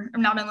senior year,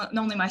 not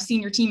only my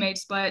senior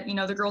teammates, but,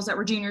 the girls that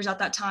were juniors at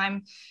that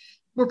time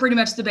were pretty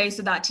much the base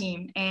of that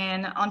team.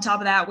 And on top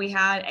of that, we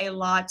had a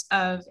lot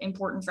of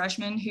important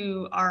freshmen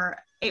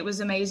it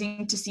was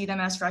amazing to see them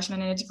as freshmen,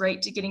 and it's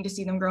great getting to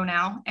see them grow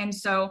now. And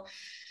so,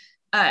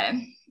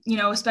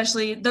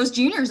 especially those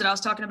juniors that I was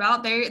talking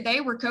about,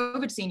 they were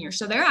COVID seniors.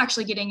 So they're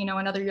actually getting,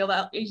 another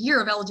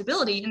year of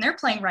eligibility, and they're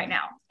playing right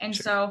now. And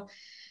sure. So,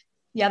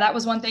 yeah, that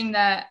was one thing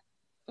that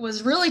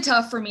was really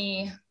tough for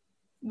me,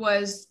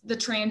 was the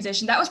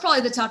transition. That was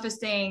probably the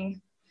toughest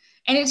thing.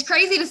 And it's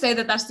crazy to say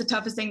that that's the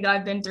toughest thing that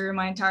I've been through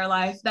my entire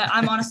life, that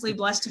I'm honestly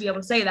blessed to be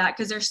able to say that,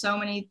 because there's so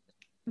many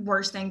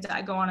worse things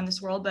that go on in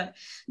this world. But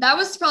that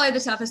was probably the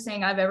toughest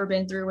thing I've ever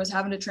been through, was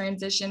having to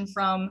transition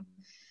from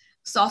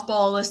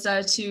softball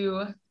Alyssa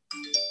to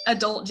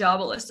adult job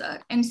Alyssa.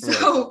 And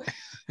so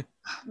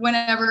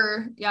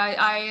whenever,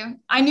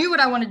 I knew what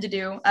I wanted to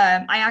do.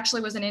 I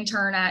actually was an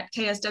intern at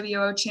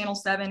KSWO Channel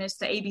 7. It's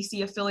the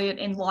ABC affiliate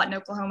in Lawton,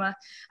 Oklahoma.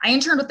 I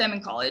interned with them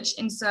in college.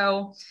 And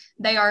so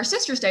they are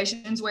sister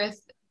stations with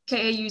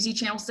KAUZ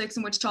Channel 6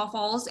 in Wichita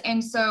Falls.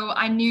 And so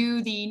I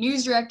knew the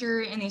news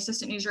director and the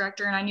assistant news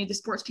director, and I knew the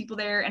sports people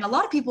there. And a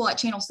lot of people at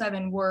Channel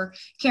 7 were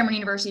Cameron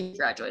University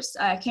graduates.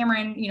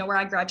 Cameron, where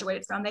I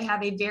graduated from, they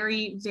have a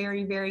very,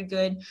 very, very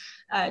good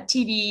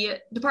TV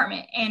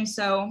department. And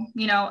so,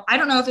 I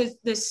don't know if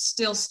this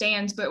still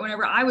stands, but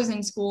whenever I was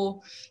in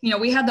school,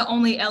 we had the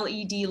only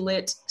LED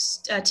lit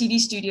TV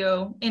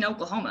studio in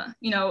Oklahoma,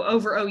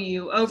 over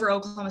OU, over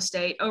Oklahoma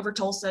State, over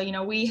Tulsa.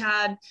 We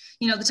had,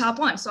 the top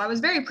one. So I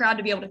was very proud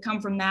to be able to come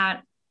from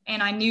that.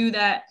 And I knew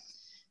that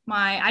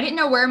I didn't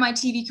know where my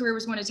TV career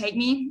was going to take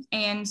me.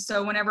 And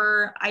so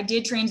whenever I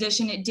did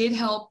transition, it did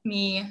help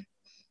me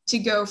to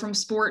go from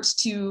sports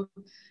to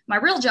my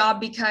real job,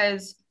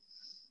 because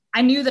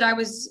I knew that I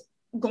was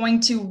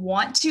going to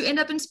want to end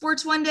up in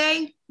sports one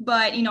day.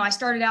 But, I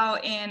started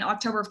out in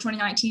October of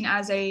 2019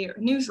 as a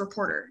news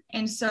reporter.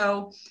 And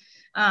so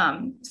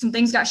some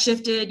things got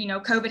shifted,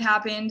 COVID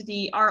happened.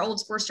 Our old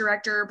sports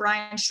director,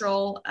 Brian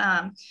Stroll,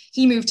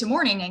 he moved to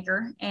morning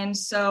anchor. And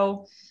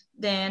so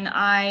then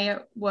I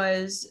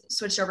was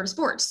switched over to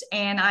sports,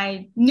 and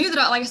I knew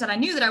that, like I said, I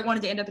knew that I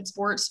wanted to end up in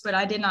sports, but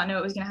I did not know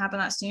it was going to happen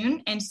that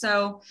soon. And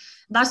so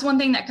that's one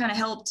thing that kind of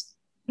helped,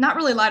 not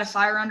really light a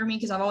fire under me,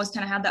 because I've always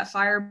kind of had that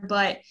fire,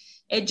 but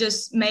it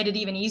just made it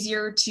even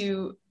easier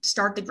to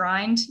start the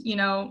grind.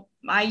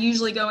 I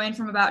usually go in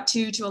from about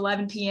 2 to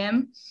 11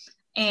 p.m.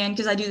 And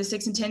because I do the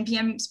 6 and 10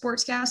 p.m.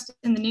 sportscast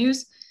in the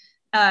news,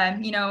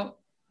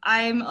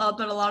 I'm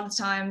up at a lot of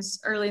times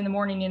early in the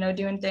morning,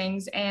 doing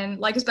things. And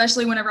like,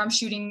 especially whenever I'm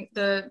shooting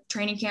the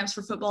training camps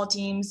for football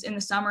teams in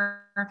the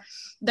summer,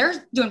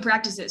 they're doing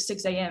practice at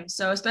 6 a.m.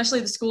 So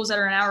especially the schools that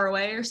are an hour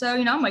away or so,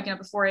 I'm waking up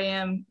at 4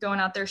 a.m., going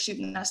out there,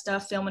 shooting that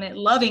stuff, filming it,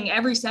 loving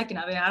every second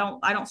of it.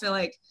 I don't feel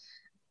like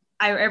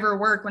I ever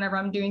work whenever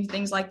I'm doing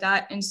things like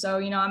that. And so,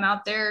 I'm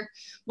out there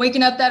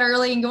waking up that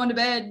early and going to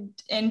bed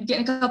and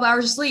getting a couple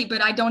hours of sleep,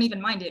 but I don't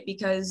even mind it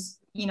because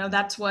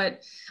that's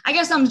what, I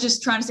guess I'm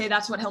just trying to say,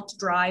 that's what helped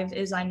drive,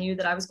 is I knew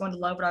that I was going to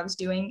love what I was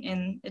doing.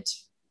 And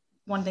it's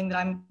one thing that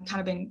I'm kind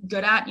of been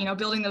good at,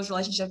 building those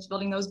relationships,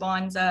 building those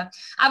bonds. I've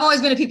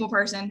always been a people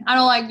person. I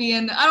don't like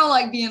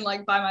being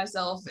like by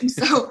myself. And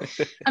so,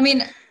 I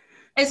mean,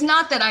 it's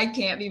not that I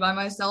can't be by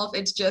myself.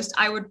 It's just,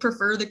 I would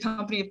prefer the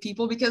company of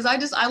people because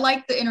I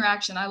like the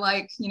interaction. I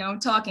like,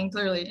 talking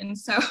clearly. And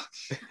so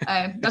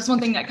that's one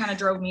thing that kind of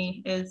drove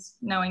me, is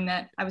knowing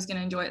that I was going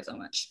to enjoy it so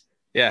much.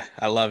 Yeah,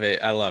 I love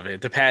it. I love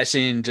it. The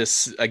passion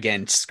just,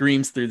 again,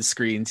 screams through the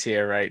screens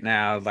here right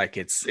now. Like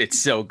it's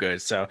so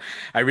good. So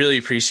I really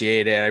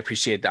appreciate it. I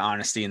appreciate the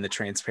honesty and the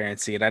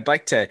transparency. And I'd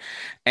like to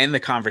end the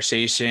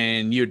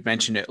conversation. You had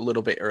mentioned it a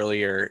little bit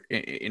earlier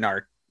in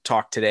our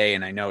talk today,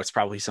 and I know it's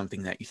probably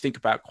something that you think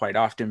about quite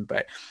often,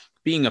 but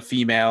being a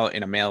female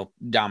in a male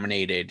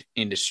dominated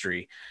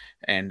industry.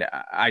 And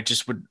I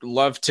just would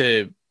love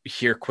to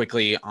hear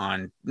quickly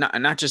on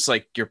not just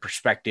like your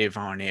perspective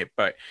on it,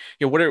 but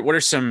what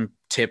are some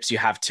tips you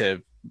have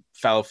to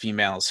fellow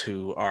females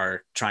who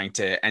are trying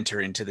to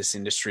enter into this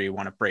industry,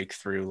 want to break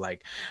through?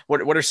 Like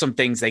what are some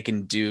things they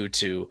can do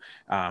to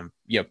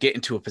get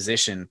into a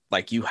position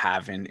like you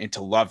have and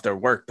to love their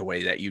work the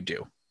way that you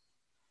do?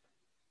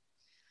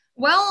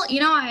 Well,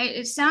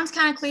 it sounds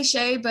kind of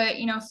cliche, but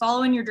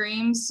following your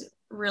dreams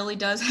really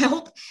does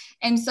help.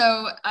 And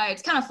so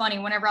it's kind of funny.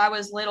 Whenever I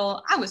was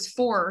little, I was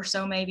 4 or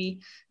so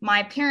maybe,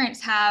 my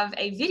parents have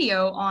a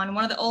video on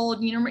one of the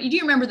old, do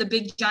you remember the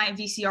big giant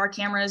VCR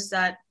cameras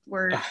that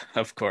were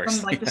of course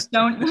from like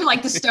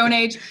the Stone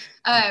Age?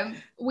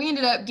 We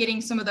ended up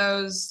getting some of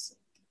those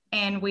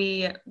and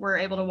we were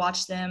able to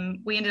watch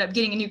them. We ended up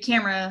getting a new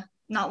camera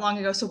not long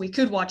ago, so we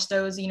could watch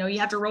those. You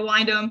have to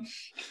rewind them.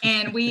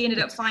 And we ended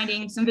up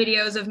finding some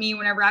videos of me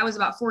whenever I was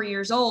about 4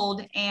 years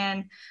old.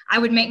 And I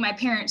would make my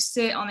parents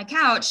sit on the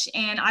couch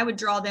and I would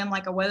draw them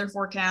like a weather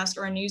forecast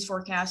or a news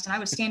forecast. And I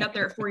would stand up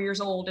there at 4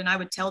 years old and I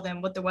would tell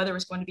them what the weather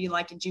was going to be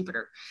like in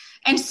Jupiter.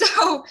 And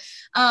so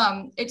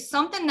it's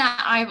something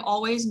that I've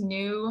always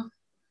knew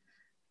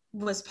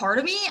was part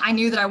of me. I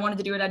knew that I wanted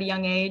to do it at a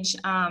young age.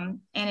 And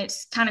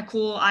it's kind of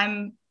cool.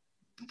 I'm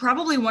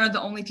probably one of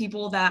the only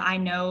people that I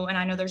know, and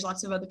I know there's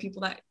lots of other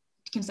people that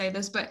can say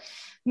this, but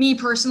me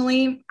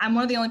personally, I'm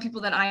one of the only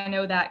people that I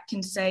know that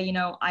can say,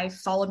 I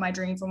followed my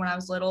dream from when I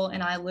was little,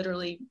 and I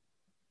literally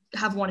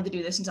have wanted to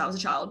do this since I was a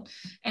child.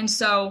 And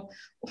so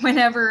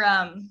whenever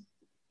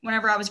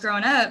I was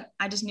growing up,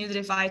 I just knew that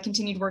if I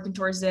continued working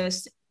towards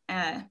this,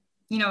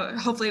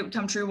 hopefully it would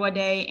come true one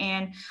day.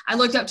 And I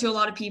looked up to a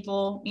lot of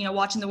people,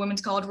 watching the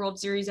Women's College World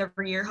Series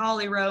every year,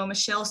 Holly Rowe,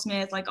 Michelle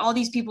Smith, like all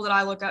these people that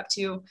I look up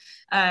to,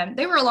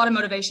 they were a lot of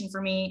motivation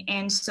for me.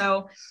 And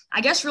so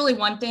I guess really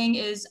one thing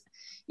is,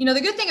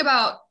 the good thing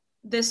about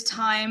this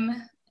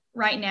time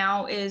right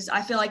now is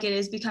I feel like it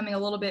is becoming a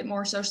little bit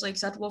more socially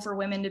acceptable for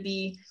women to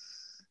be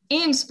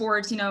in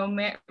sports,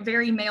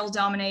 very male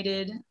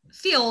dominated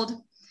field.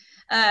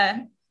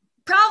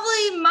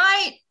 Probably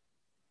might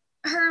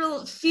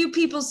hurt a few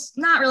people's,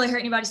 not really hurt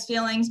anybody's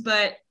feelings,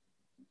 but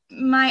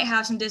might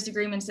have some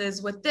disagreements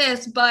with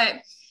this, but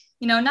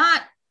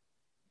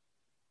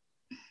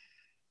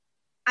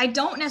I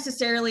don't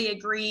necessarily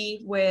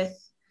agree with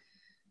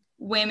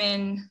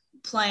women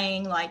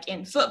playing like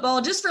in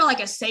football just for like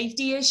a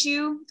safety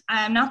issue.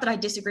 Not that I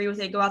disagree with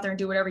it, go out there and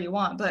do whatever you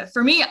want, but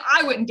for me,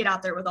 I wouldn't get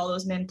out there with all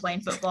those men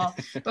playing football.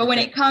 But when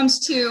it comes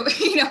to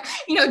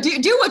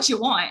do what you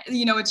want,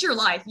 it's your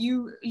life,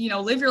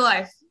 live your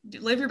life,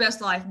 live your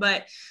best life.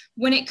 But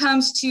when it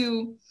comes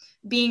to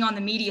being on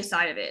the media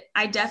side of it,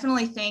 I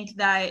definitely think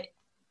that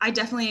I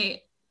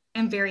definitely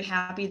am very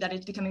happy that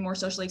it's becoming more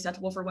socially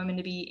acceptable for women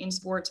to be in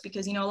sports,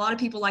 because, a lot of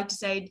people like to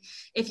say,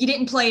 if you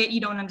didn't play it, you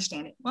don't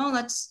understand it. Well,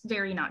 that's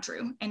very not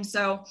true. And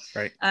so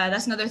right.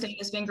 That's another thing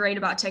that's been great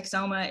about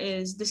Texoma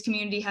is this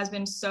community has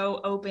been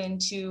so open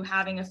to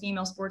having a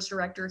female sports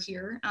director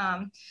here.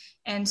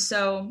 And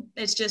so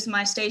it's just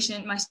my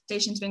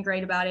station's been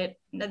great about it.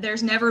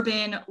 There's never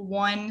been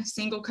one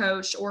single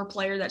coach or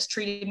player that's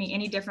treated me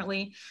any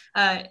differently.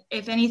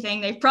 If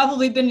anything, they've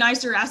probably been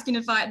nicer, asking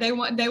if they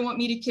want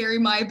me to carry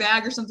my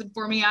bag or something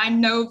for me. I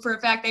know for a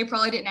fact they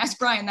probably didn't ask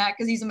Brian that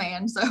because he's a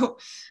man. So,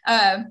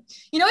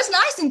 it's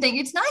nice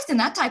it's nice in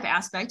that type of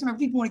aspect. Whenever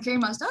people want to carry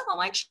my stuff, I'm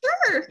like,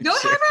 sure, go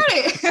ahead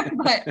at it.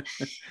 But,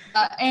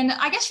 and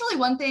I guess really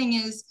one thing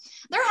is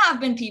there have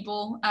been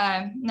people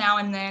now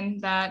and then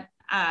that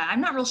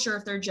I'm not real sure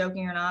if they're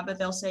joking or not, but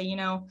they'll say,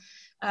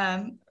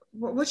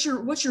 what's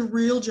your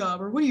real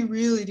job, or what do you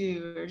really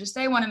do? Or just,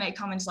 they want to make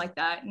comments like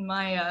that. And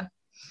my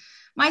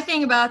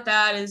thing about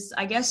that is,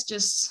 I guess,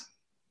 just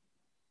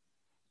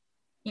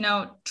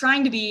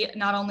trying to be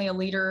not only a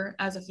leader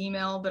as a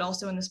female, but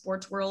also in the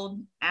sports world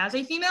as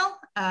a female,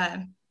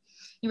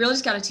 you really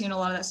just got to tune a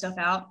lot of that stuff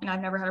out. And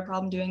I've never had a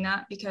problem doing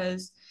that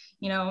because,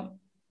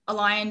 a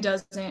lion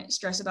doesn't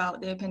stress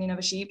about the opinion of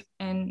a sheep,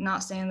 and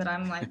not saying that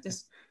I'm like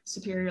this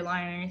superior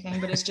lion or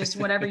anything, but it's just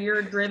whatever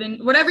you're driven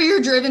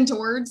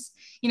towards,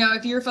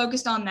 if you're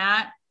focused on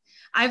that.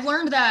 I've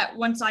learned that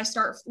once I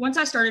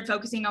started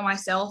focusing on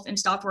myself and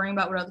stopped worrying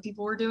about what other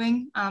people were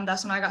doing,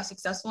 that's when I got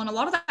successful. And a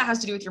lot of that has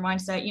to do with your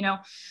mindset.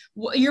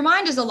 Your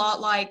mind is a lot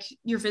like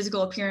your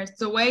physical appearance.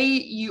 The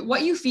way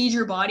what you feed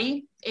your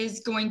body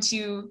is going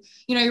to,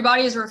 your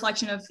body is a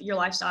reflection of your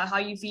lifestyle. How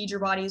you feed your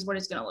body is what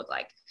it's going to look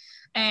like.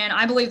 And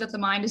I believe that the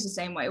mind is the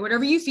same way.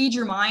 Whatever you feed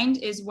your mind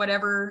is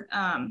whatever,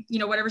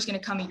 whatever's going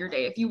to come in your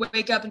day. If you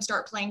wake up and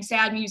start playing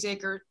sad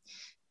music or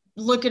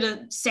look at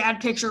a sad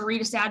picture,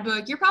 read a sad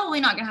book, you're probably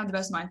not going to have the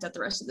best mindset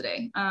the rest of the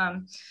day.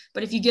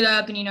 But if you get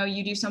up and,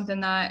 you do something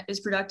that is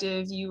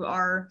productive, you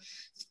are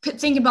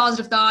thinking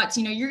positive thoughts,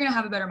 you're going to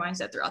have a better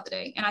mindset throughout the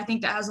day. And I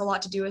think that has a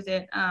lot to do with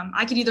it.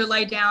 I could either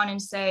lay down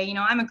and say,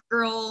 I'm a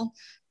girl,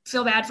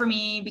 feel bad for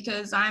me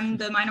because I'm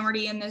the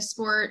minority in this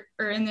sport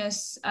or in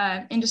this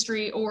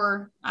industry,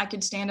 or I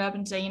could stand up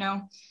and say,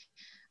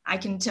 I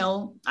can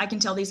tell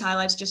these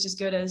highlights just as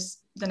good as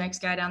the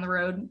next guy down the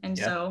road. And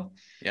a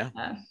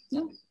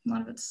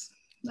lot of it's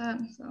that.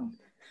 So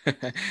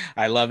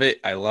I love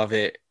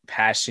it.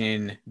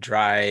 Passion,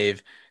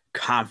 drive,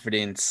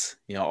 confidence,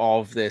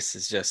 all of this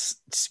is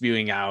just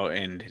spewing out,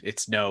 and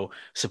it's no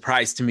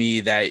surprise to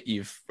me that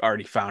you've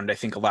already found, I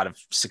think, a lot of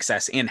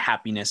success and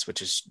happiness,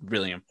 which is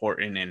really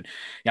important. And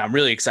I'm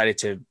really excited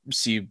to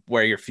see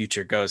where your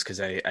future goes,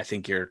 because I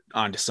think you're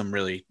onto some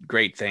really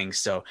great things.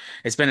 So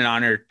it's been an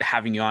honor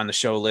having you on the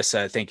show,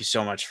 Alyssa. Thank you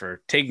so much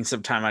for taking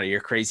some time out of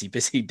your crazy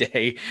busy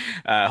day.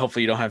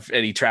 Hopefully you don't have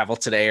any travel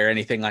today or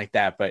anything like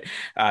that, but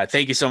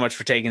thank you so much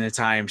for taking the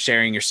time,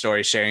 sharing your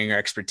story, sharing your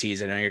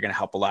expertise. I know you're going to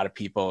help a lot of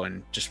people,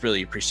 and just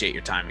really appreciate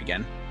your time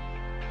again.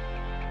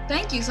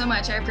 Thank you so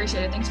much. I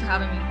appreciate it. Thanks for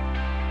having me.